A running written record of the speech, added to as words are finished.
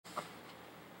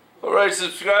Alright,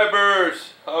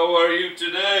 subscribers, how are you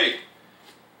today?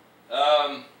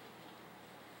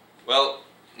 Well,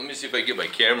 let me see if I get my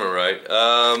camera right.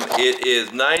 It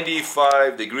is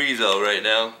 95 degrees out right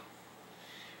now.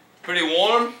 Pretty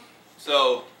warm,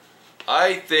 so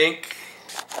I think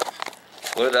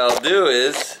what I'll do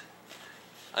is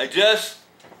I just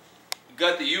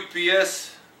got the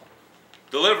UPS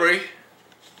delivery.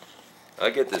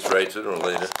 I'll get this right sooner or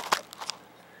later.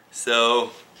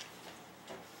 So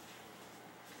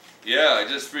yeah, I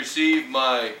just received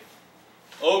my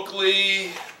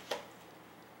Oakley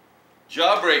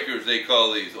Jawbreakers, they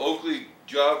call these. Oakley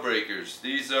Jawbreakers.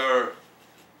 These are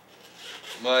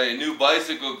my new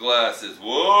bicycle glasses.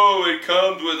 Whoa, it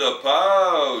comes with a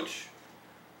pouch.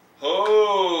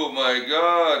 Oh my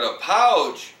God, a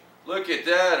pouch. Look at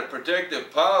that, a protective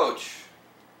pouch.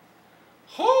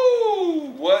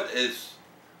 Oh, what is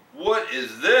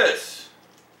this?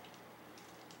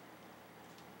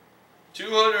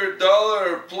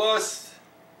 $200 plus.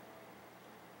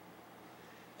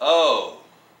 Oh,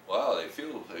 wow, they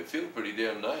feel pretty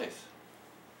damn nice.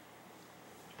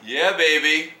 Yeah,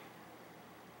 baby.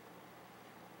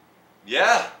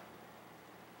 Yeah.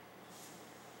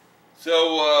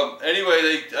 So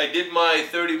anyway, I did my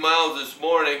 30 miles this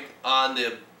morning on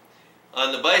the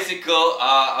bicycle.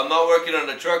 I'm not working on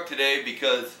the truck today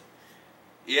because,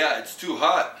 yeah, it's too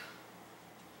hot.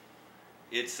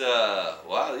 It's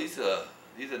wow, these are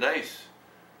nice.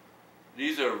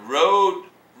 These are road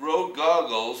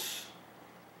goggles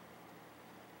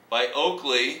by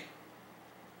Oakley,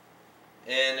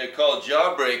 and they're called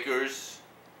Jawbreakers,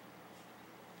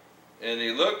 and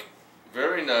they look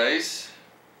very nice.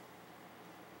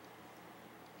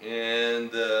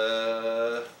 And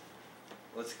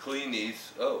let's clean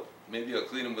these. Oh, maybe I'll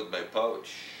clean them with my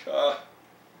pouch.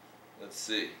 Let's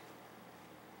see.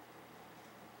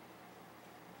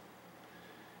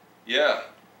 Yeah,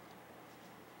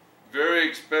 very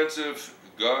expensive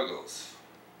goggles.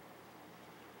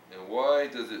 And why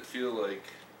does it feel like...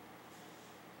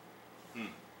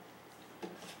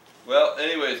 Well,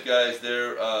 anyways, guys,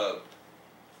 they're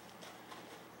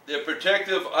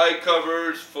protective eye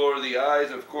covers for the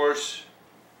eyes, of course.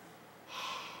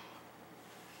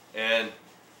 And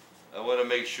I want to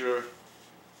make sure...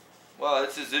 Wow,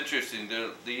 this is interesting.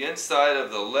 The inside of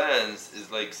the lens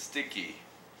is like sticky.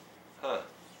 Huh.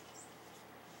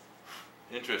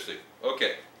 Interesting.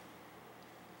 Okay.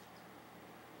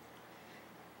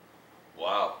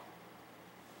 Wow.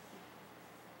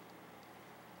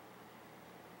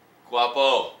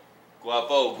 Guapo.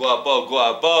 Guapo, guapo,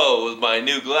 guapo with my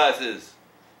new glasses.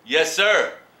 Yes,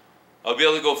 sir. I'll be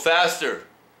able to go faster,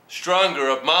 stronger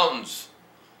up mountains.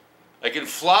 I can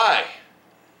fly.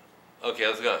 Okay,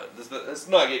 let's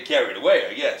not get carried away,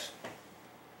 I guess.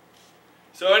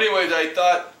 So anyways, I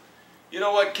thought, you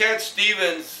know what, Cat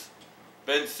Stevens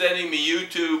been sending me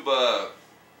YouTube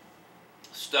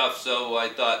stuff, so I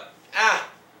thought,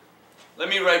 let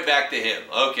me write back to him.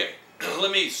 Okay, let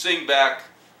me sing back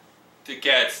to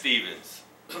Cat Stevens.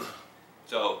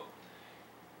 So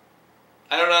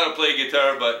I don't know how to play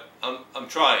guitar, but I'm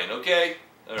trying. Okay,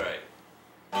 all right.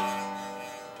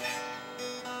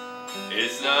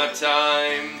 It's not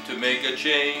time to make a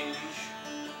change.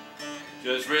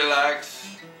 Just relax.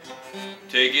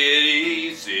 Take it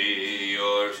easy,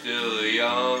 you're still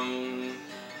young,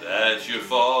 that's your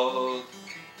fault.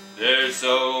 There's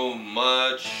so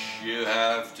much you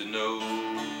have to know.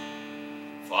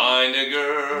 Find a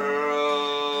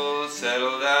girl,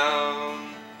 settle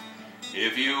down.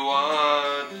 If you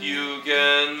want, you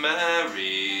can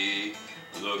marry.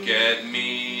 Look at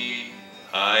me,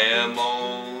 I am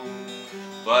old,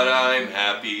 but I'm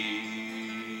happy.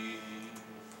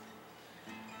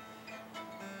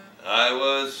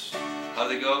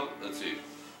 How'd it go? Let's see.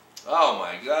 Oh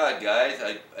my God, guys,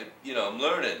 I'm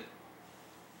learning.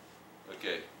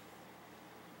 Okay.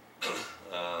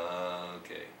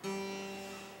 Okay.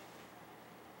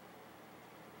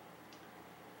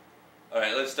 All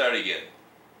right, let's start again.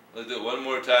 Let's do it one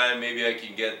more time. Maybe I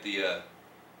can get the.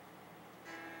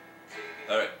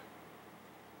 All right.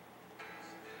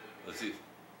 Let's see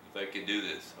if I can do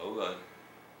this. Hold on.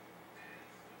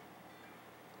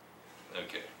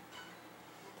 Okay.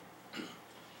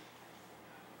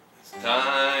 It's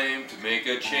time to make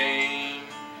a change.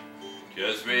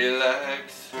 Just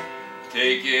relax.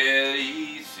 Take it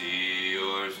easy.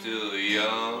 You're still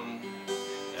young.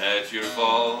 That's your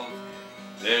fault.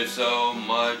 There's so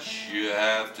much you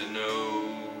have to know.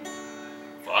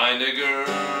 Find a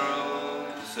girl,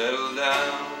 settle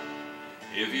down.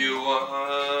 If you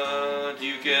want,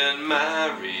 you can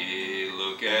marry.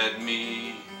 Look at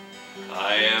me.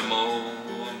 I am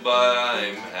old, but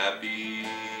I'm happy.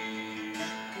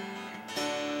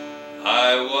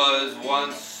 was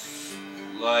once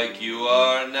like you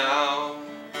are now,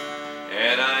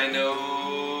 and I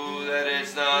know that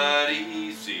it's not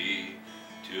easy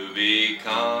to be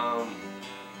calm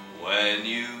when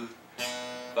you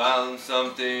found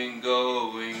something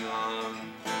going on.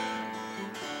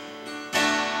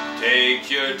 Take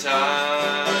your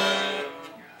time,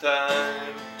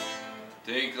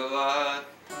 think a lot,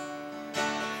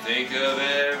 think of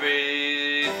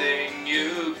everything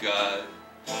you got,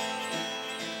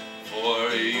 for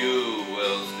you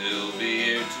will still be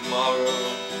here tomorrow,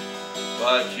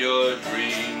 but your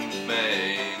dreams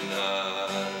may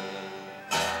not.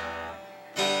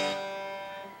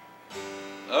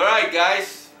 Alright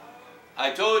guys,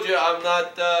 I told you I'm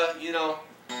not,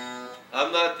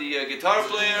 I'm not the guitar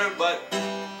player, but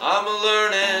I'm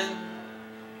a-learning,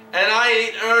 and I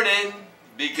ain't earning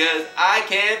because I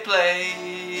can't play.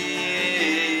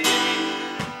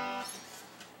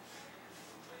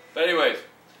 But anyways,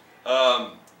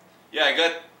 yeah,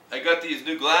 I got these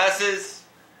new glasses,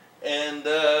 and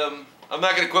I'm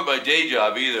not gonna quit my day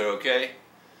job either. Okay,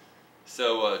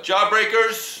 so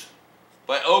Jawbreakers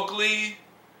by Oakley.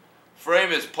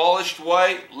 Frame is polished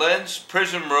white. Lens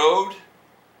Prizm Road.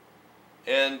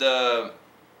 And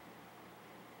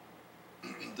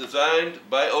designed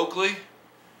by Oakley,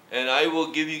 and I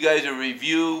will give you guys a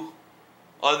review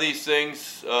on these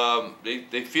things.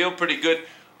 They feel pretty good.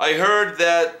 I heard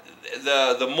that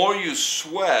the more you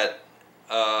sweat,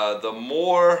 the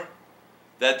more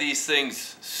that these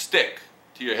things stick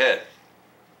to your head.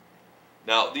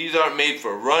 Now, these aren't made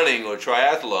for running or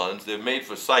triathlons. They're made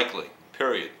for cycling,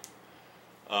 period.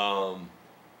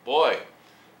 Boy,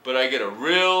 but I get a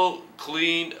real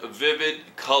clean, vivid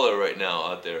color right now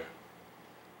out there.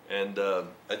 And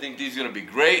I think these are going to be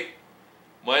great.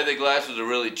 My other glasses are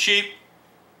really cheap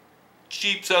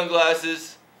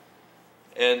sunglasses.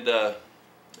 And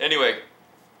anyway,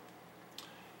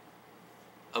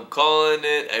 I'm calling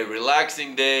it a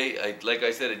relaxing day. Like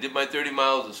I said, I did my 30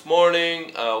 miles this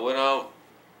morning. Went out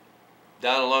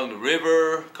down along the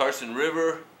river, Carson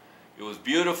River. It was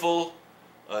beautiful.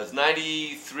 It's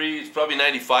 93, it's probably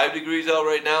 95 degrees out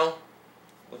right now.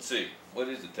 Let's see, what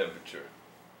is the temperature?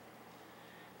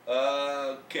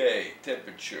 Okay,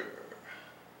 temperature.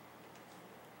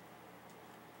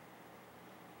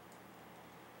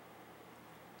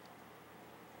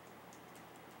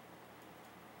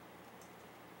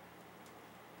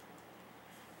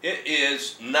 It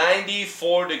is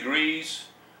 94 degrees,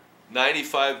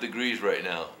 95 degrees right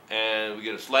now, and we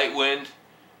get a slight wind.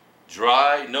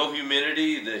 Dry, no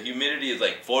humidity. The humidity is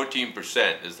like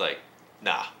 14%. It's like,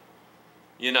 nah,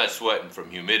 you're not sweating from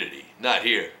humidity. Not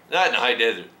here. Not in the high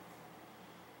desert.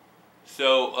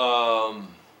 So,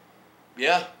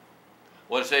 yeah. I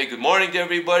want to say good morning to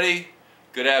everybody.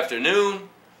 Good afternoon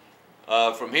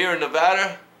from here in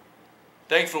Nevada.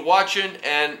 Thanks for watching.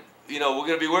 And, we're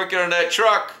going to be working on that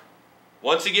truck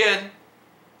once again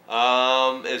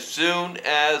as soon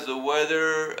as the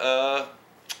weather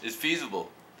is feasible.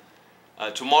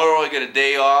 Tomorrow I get a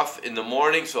day off in the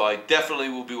morning, so I definitely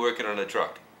will be working on the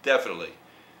truck. Definitely.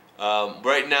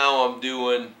 Right now I'm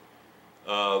doing,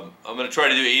 I'm going to try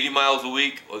to do 80 miles a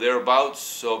week or thereabouts,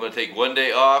 so I'm going to take one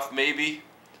day off maybe.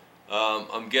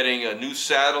 I'm getting a new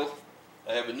saddle.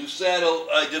 I have a new saddle.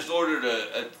 I just ordered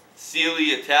a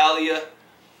Sealy Italia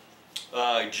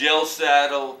gel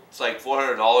saddle. It's like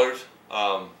 $400.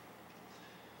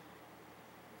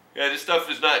 Yeah, this stuff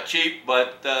is not cheap,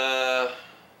 but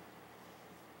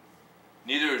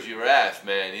neither is your ass,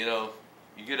 man. You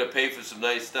gotta pay for some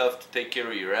nice stuff to take care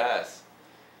of your ass.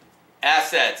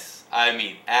 Assets. I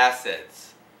mean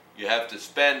assets. You have to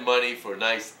spend money for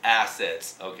nice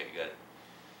assets. Okay, good.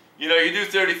 You do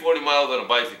 30, 40 miles on a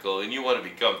bicycle and you want to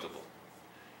be comfortable.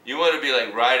 You want to be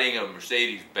like riding a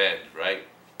Mercedes-Benz, right?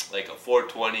 Like a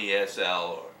 420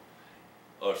 SL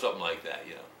or something like that,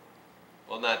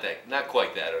 Well, not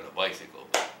quite that on a bicycle,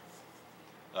 but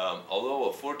although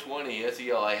a 420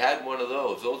 SEL, I had one of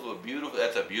those. Those were beautiful.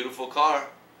 That's a beautiful car.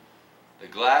 The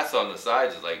glass on the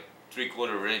sides is like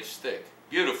 3/4 inch thick.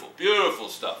 Beautiful, beautiful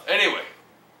stuff. Anyway,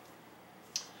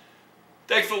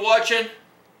 thanks for watching.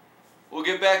 We'll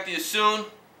get back to you soon.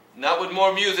 Not with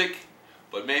more music,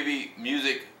 but maybe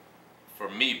music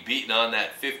from me beating on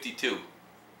that 52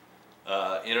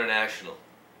 International.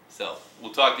 So,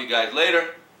 we'll talk to you guys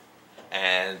later.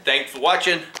 And thanks for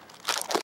watching.